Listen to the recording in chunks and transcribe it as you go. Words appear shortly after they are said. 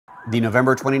The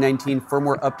November 2019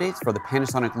 firmware updates for the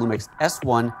Panasonic LUMIX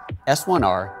S1,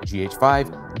 S1R,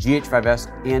 GH5,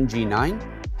 GH5S, and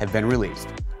G9 have been released.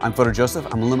 I'm PhotoJoseph,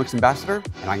 I'm a LUMIX ambassador,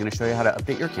 and I'm going to show you how to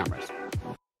update your cameras.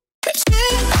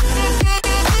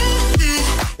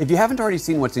 If you haven't already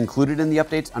seen what's included in the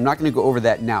updates, I'm not going to go over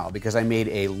that now because I made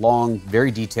a long,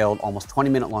 very detailed, almost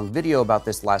 20-minute long video about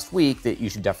this last week that you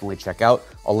should definitely check out.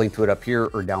 I'll link to it up here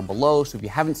or down below, so if you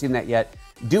haven't seen that yet,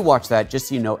 do watch that just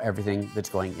so you know everything that's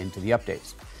going into the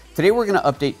updates. Today we're going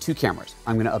to update two cameras.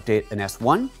 I'm going to update an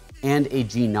S1 and a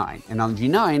G9. And on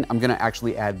G9, I'm going to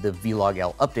actually add the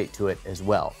Vlog-L update to it as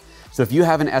well. So if you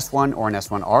have an S1 or an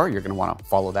S1R, you're going to want to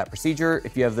follow that procedure.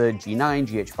 If you have the G9,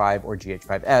 GH5, or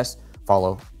GH5S,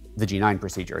 follow the G9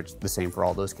 procedure. It's the same for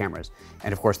all those cameras.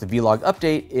 And of course, the Vlog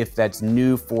update, if that's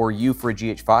new for you for a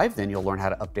GH5, then you'll learn how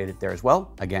to update it there as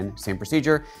well. Again, same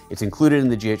procedure. It's included in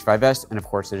the GH5S, and of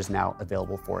course, it is now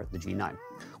available for the G9.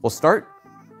 We'll start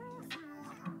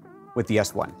with the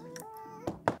S1.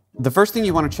 The first thing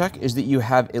you want to check is that you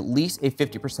have at least a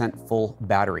 50% full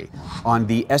battery. On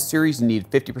the S series, you need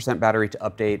 50% battery to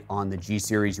update. On the G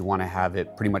series, you want to have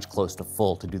it pretty much close to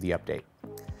full to do the update.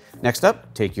 Next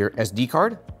up, take your SD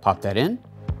card, pop that in,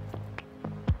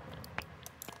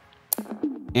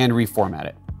 and reformat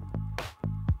it.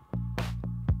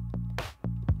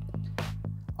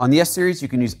 On the S series, you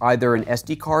can use either an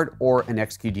SD card or an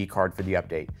XQD card for the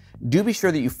update. Do be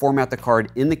sure that you format the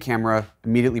card in the camera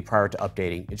immediately prior to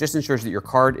updating. It just ensures that your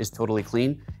card is totally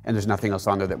clean and there's nothing else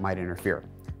on there that might interfere.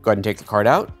 Go ahead and take the card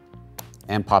out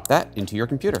and pop that into your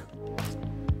computer.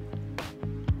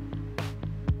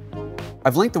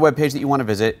 I've linked the webpage that you want to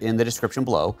visit in the description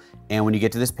below, and when you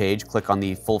get to this page, click on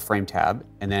the full frame tab,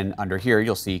 and then under here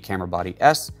you'll see camera body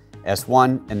S,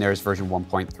 S1, and there's version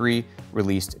 1.3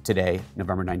 released today,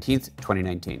 November 19th,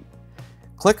 2019.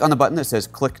 Click on the button that says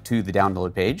click to the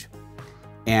download page,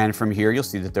 and from here you'll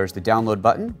see that there's the download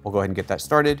button. We'll go ahead and get that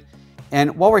started.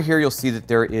 And while we're here, you'll see that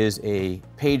there is a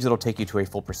page that'll take you to a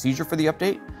full procedure for the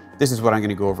update. This is what I'm going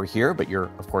to go over here, but you're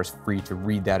of course free to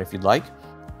read that if you'd like.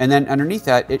 And then underneath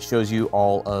that, it shows you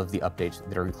all of the updates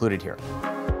that are included here.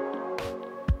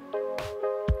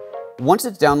 Once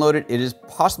it's downloaded, it is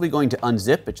possibly going to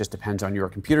unzip. It just depends on your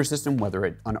computer system, whether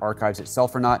it unarchives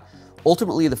itself or not.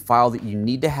 Ultimately, the file that you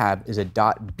need to have is a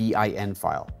 .bin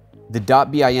file. The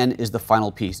 .bin is the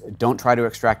final piece. Don't try to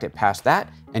extract it past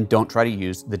that, and don't try to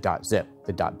use the .zip.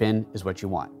 The .bin is what you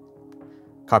want.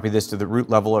 Copy this to the root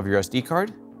level of your SD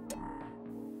card,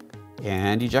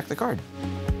 and eject the card.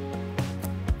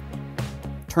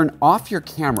 Turn off your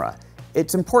camera.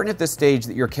 It's important at this stage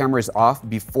that your camera is off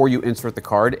before you insert the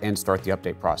card and start the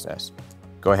update process.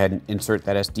 Go ahead and insert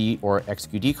that SD or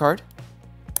XQD card.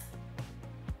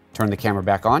 Turn the camera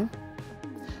back on.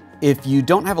 If you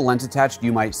don't have a lens attached,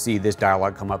 you might see this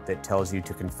dialog come up that tells you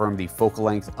to confirm the focal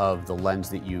length of the lens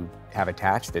that you have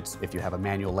attached. If you have a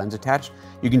manual lens attached,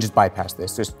 you can just bypass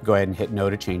this. Just go ahead and hit no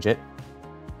to change it.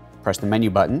 Press the menu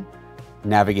button.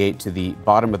 Navigate to the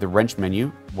bottom of the wrench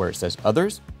menu where it says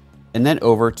Others, and then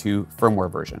over to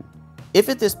Firmware version. If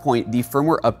at this point the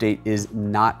firmware update is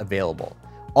not available,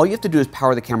 all you have to do is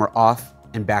power the camera off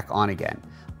and back on again.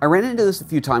 I ran into this a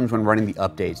few times when running the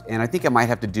updates, and I think it might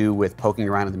have to do with poking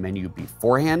around in the menu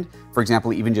beforehand. For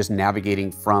example, even just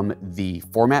navigating from the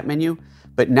format menu.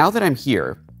 But now that I'm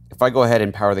here, if I go ahead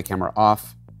and power the camera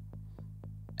off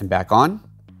and back on,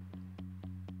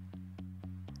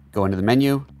 go into the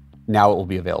menu, now it will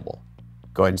be available.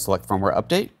 Go ahead and select Firmware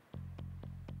Update.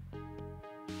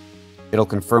 It'll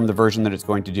confirm the version that it's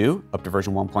going to do, up to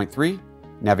version 1.3.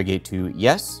 Navigate to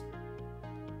Yes,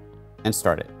 and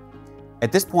start it.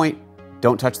 At this point,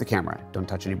 don't touch the camera. Don't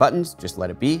touch any buttons, just let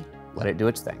it be, let it do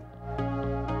its thing.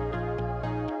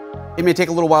 It may take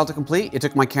a little while to complete. It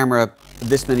took my camera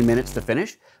this many minutes to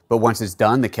finish, but once it's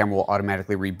done, the camera will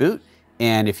automatically reboot.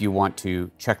 And if you want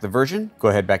to check the version, go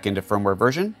ahead back into Firmware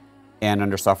version, and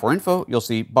under Software Info, you'll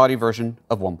see body version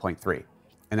of 1.3.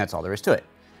 And that's all there is to it.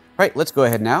 All right, let's go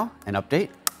ahead now and update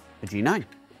the G9.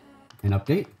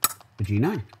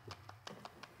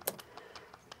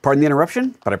 Pardon the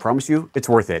interruption, but I promise you it's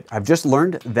worth it. I've just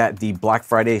learned that the Black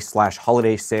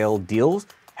Friday/holiday sale deals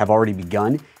have already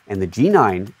begun, and the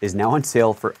G9 is now on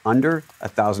sale for under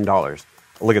 $1,000.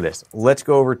 Look at this. Let's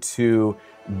go over to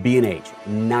B&H,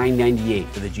 $998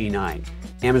 for the G9.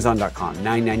 Amazon.com,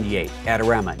 $998.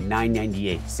 Adorama,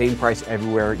 $998. Same price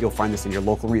everywhere. You'll find this in your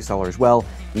local reseller as well.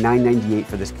 $998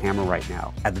 for this camera right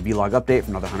now. Add the Vlog update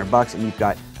for another $100 and you've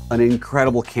got an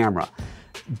incredible camera.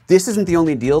 This isn't the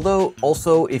only deal though.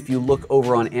 Also, if you look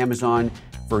over on Amazon,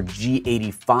 for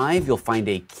G85, you'll find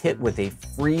a kit with a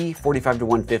free 45 to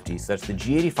 150. So that's the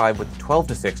G85 with the 12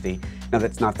 to 60. Now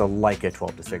that's not the Leica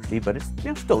 12 to 60, but it's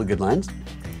still a good lens.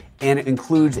 And it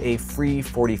includes a free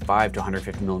 45 to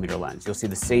 150 millimeter lens. You'll see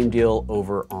the same deal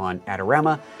over on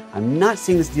Adorama. I'm not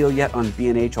seeing this deal yet on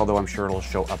B&H, although I'm sure it'll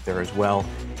show up there as well.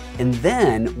 And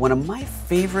then one of my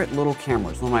favorite little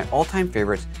cameras, one of my all-time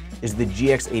favorites, is the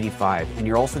GX85. And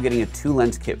you're also getting a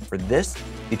 2-lens kit for this,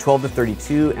 the 12 to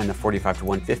 32 and the 45 to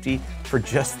 150 for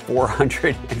just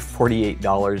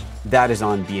 $448. That is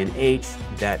on B&H.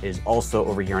 That is also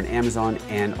over here on Amazon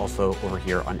and also over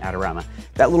here on Adorama.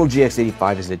 That little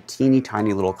GX85 is a teeny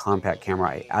tiny little compact camera.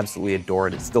 I absolutely adore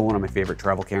it. It's still one of my favorite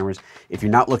travel cameras. If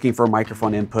you're not looking for a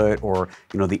microphone input or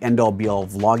the end-all be-all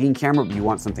vlogging camera, but you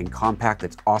want something compact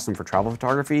that's awesome for travel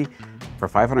photography, for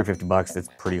 $550, that's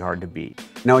pretty hard to beat.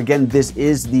 Now again, this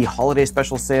is the holiday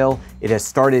special sale. It has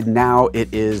started now.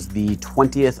 It is the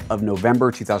 20th of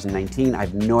November, 2019. I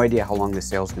have no idea how long this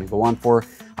sale is going to go on for.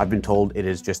 I've been told it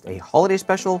is just a holiday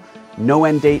special, no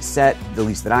end date set, the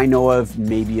least that I know of.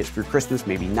 Maybe it's through Christmas,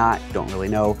 maybe not, don't really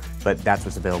know, but that's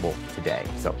what's available today.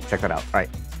 So check that out. All right,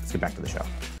 let's get back to the show.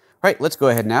 All right, let's go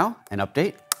ahead now and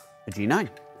update the G9.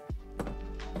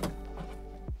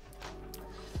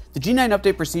 The G9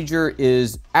 update procedure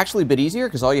is actually a bit easier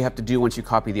because all you have to do once you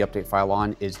copy the update file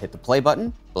on is hit the play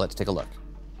button. But let's take a look.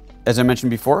 As I mentioned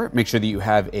before, make sure that you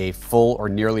have a full or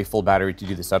nearly full battery to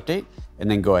do this update, and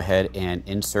then go ahead and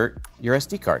insert your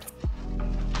SD card.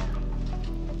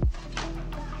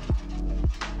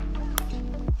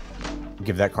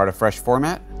 Give that card a fresh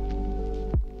format,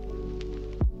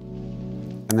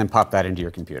 and then pop that into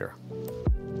your computer.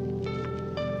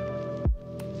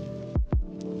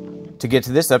 To get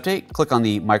to this update, click on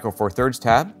the Micro Four Thirds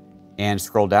tab and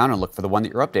scroll down and look for the one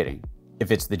that you're updating.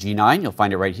 If it's the G9, you'll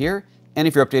find it right here. And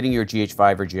if you're updating your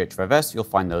GH5 or GH5S, you'll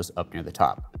find those up near the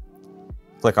top.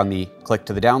 Click on the Click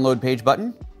to the Download page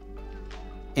button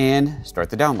and start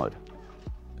the download.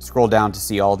 Scroll down to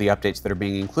see all the updates that are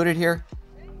being included here.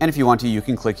 And if you want to, you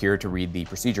can click here to read the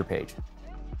procedure page.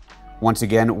 Once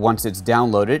again, once it's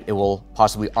downloaded, it will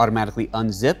possibly automatically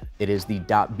unzip. It is the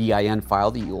 .bin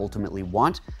file that you ultimately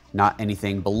want, not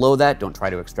anything below that. Don't try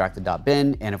to extract the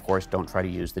 .bin, and of course, don't try to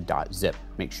use the .zip.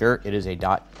 Make sure it is a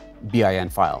 .bin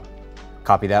file.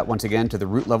 Copy that once again to the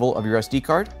root level of your SD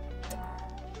card.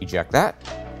 Eject that.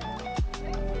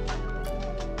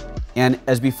 And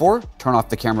as before, turn off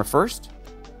the camera first.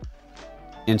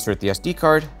 Insert the SD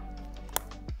card.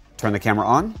 Turn the camera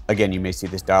on. Again, you may see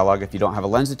this dialog if you don't have a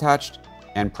lens attached,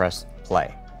 and press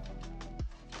play.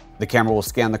 The camera will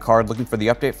scan the card looking for the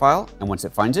update file, and once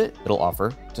it finds it, it'll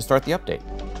offer to start the update.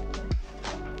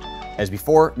 As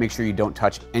before, make sure you don't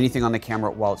touch anything on the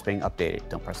camera while it's being updated.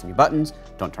 Don't press any buttons,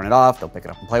 don't turn it off, don't pick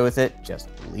it up and play with it, just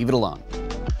leave it alone.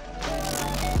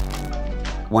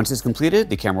 Once it's completed,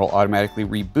 the camera will automatically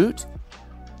reboot.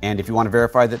 And if you want to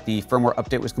verify that the firmware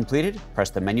update was completed, press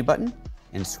the menu button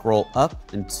and scroll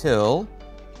up until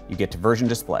you get to version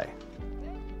display.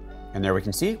 And there we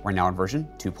can see we're now on version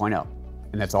 2.0.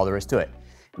 And that's all there is to it.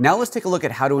 Now let's take a look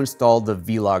at how to install the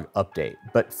Vlog update.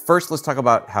 But first, let's talk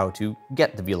about how to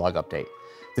get the Vlog update.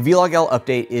 The Vlog L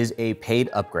update is a paid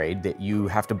upgrade that you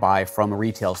have to buy from a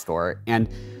retail store. And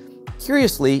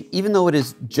curiously, even though it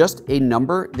is just a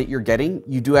number that you're getting,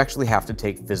 you do actually have to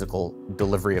take physical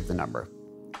delivery of the number.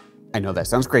 I know that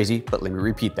sounds crazy, but let me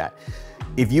repeat that.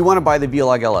 If you want to buy the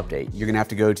Vlog L update, you're going to have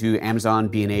to go to Amazon,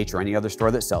 B&H, or any other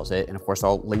store that sells it. And of course,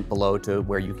 I'll link below to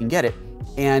where you can get it.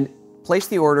 And place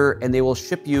the order, and they will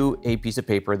ship you a piece of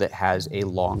paper that has a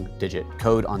long digit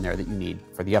code on there that you need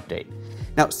for the update.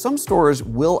 Now, some stores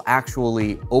will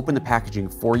actually open the packaging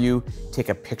for you, take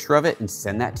a picture of it, and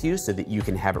send that to you so that you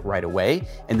can have it right away,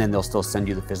 and then they'll still send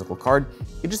you the physical card.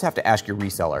 You just have to ask your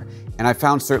reseller. And I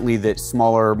found certainly that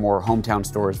smaller, more hometown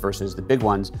stores versus the big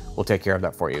ones will take care of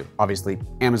that for you. Obviously,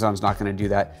 Amazon's not going to do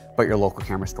that, but your local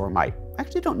camera store might. I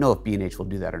actually don't know if B&H will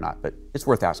do that or not, but it's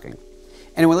worth asking.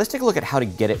 Anyway, let's take a look at how to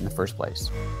get it in the first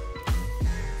place.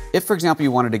 If, for example,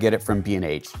 you wanted to get it from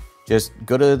B&H, just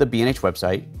go to the B&H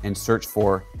website and search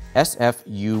for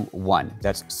SFU1.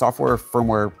 That's Software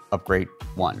Firmware Upgrade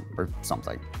 1 or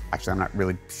something. Actually, I'm not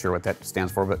really sure what that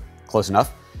stands for, but close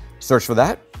enough. Search for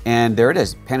that, and there it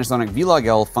is, Panasonic Vlog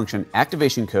L function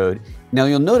activation code. Now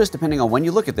you'll notice, depending on when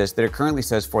you look at this, that it currently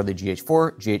says for the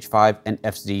GH4, GH5, and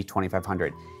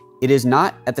FZ2500. It is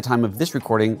not, at the time of this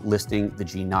recording, listing the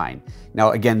G9.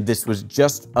 Now, again, this was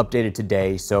just updated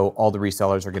today, so all the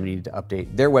resellers are going to need to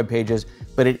update their web pages,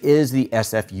 but it is the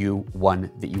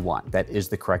SFU1 that you want. That is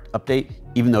the correct update,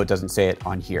 even though it doesn't say it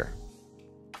on here.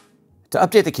 To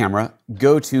update the camera,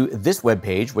 go to this web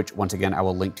page, which once again, I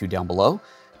will link to down below.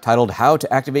 titled How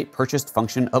to Activate Purchased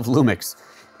Function of Lumix.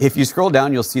 If you scroll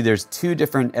down, you'll see there's two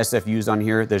different SFUs on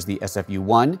here. There's the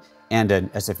SFU1 and an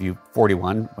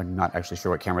SFU41. I'm not actually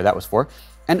sure what camera that was for.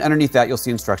 And underneath that, you'll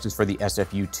see instructions for the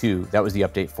SFU2. That was the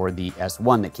update for the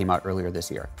S1 that came out earlier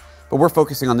this year. But we're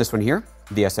focusing on this one here,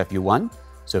 the SFU1.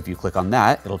 So if you click on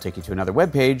that, it'll take you to another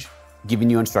web page, giving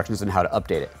you instructions on how to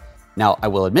update it. Now, I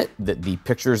will admit that the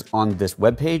pictures on this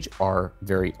web page are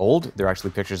very old. They're actually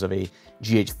pictures of a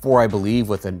GH4, I believe,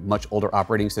 with a much older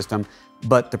operating system,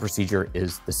 but the procedure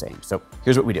is the same. So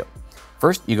here's what we do.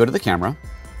 First, you go to the camera,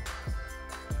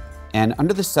 and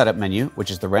under the setup menu, which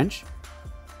is the wrench,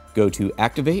 go to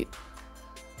Activate,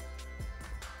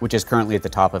 which is currently at the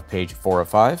top of page 4 of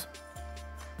 5.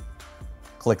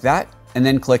 Click that, and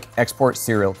then click Export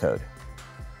Serial Code.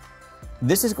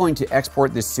 This is going to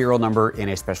export this serial number in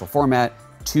a special format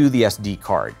to the SD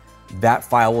card. That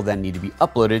file will then need to be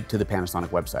uploaded to the Panasonic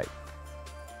website.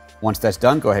 Once that's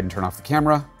done, go ahead and turn off the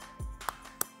camera,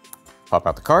 pop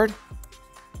out the card,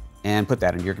 and put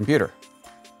that into your computer.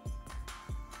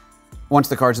 Once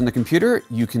the card's in the computer,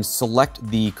 you can select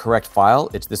the correct file.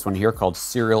 It's this one here called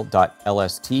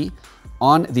serial.lst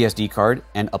on the SD card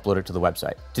and upload it to the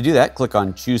website. To do that, click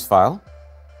on Choose File,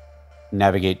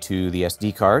 navigate to the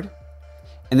SD card,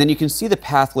 and then you can see the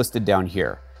path listed down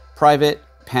here: private,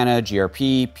 PANA,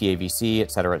 GRP, PAVC,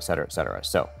 etc., etc., etc.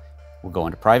 So we'll go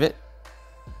into private,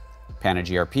 PANA,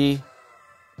 GRP,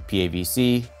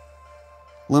 PAVC,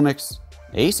 Lumix,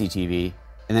 ACTV,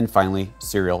 and then finally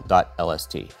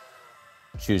serial.lst.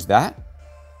 Choose that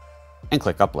and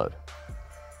click Upload.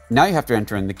 Now you have to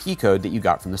enter in the key code that you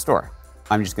got from the store.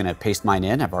 I'm just going to paste mine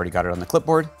in. I've already got it on the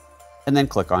clipboard, and then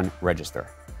click on Register.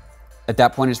 At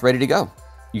that point, it's ready to go.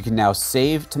 You can now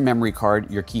save to memory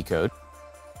card your key code.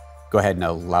 Go ahead and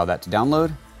allow that to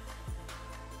download.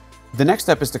 The next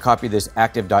step is to copy this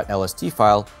active.lst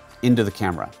file into the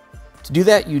camera. To do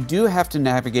that, you do have to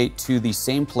navigate to the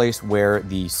same place where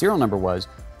the serial number was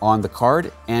on the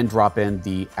card and drop in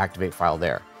the activate file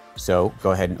there. So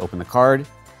go ahead and open the card,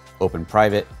 open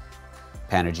private,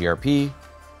 PANA GRP,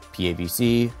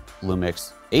 PAVC,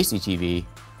 Lumix, ACTV,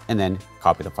 and then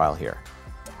copy the file here.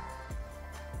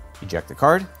 Eject the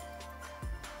card,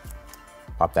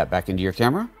 pop that back into your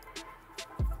camera,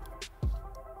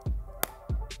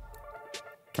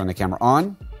 turn the camera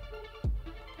on,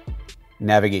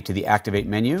 navigate to the Activate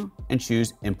menu, and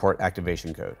choose Import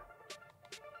Activation Code.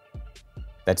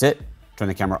 That's it. Turn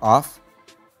the camera off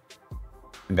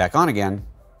and back on again.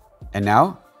 And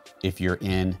now, if you're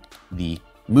in the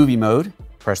movie mode,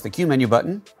 press the Q menu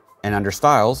button, and under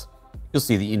Styles, you'll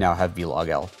see that you now have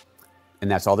V-Log-L. And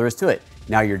that's all there is to it.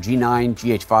 Now your G9,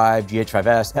 GH5,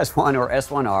 GH5S, S1, or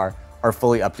S1R are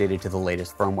fully updated to the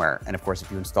latest firmware. And of course,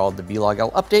 if you installed the V-Log-L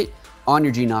update on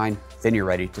your G9, then you're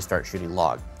ready to start shooting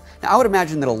log. Now, I would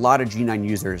imagine that a lot of G9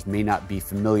 users may not be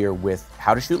familiar with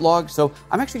how to shoot log, so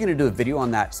I'm actually going to do a video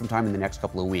on that sometime in the next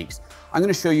couple of weeks. I'm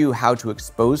going to show you how to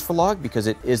expose for log because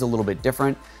it is a little bit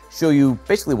different, show you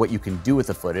basically what you can do with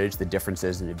the footage, the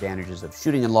differences and advantages of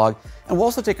shooting in log, and we'll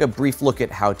also take a brief look at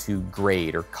how to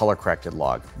grade or color corrected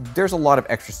log. There's a lot of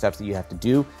extra steps that you have to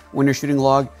do when you're shooting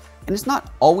log, and it's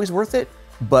not always worth it,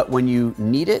 but when you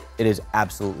need it, it is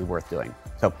absolutely worth doing.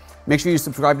 So make sure you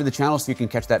subscribe to the channel so you can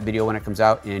catch that video when it comes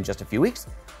out in just a few weeks.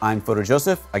 I'm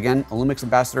PhotoJoseph, again, a Lumix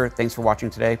ambassador. Thanks for watching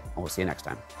today, and we'll see you next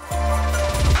time.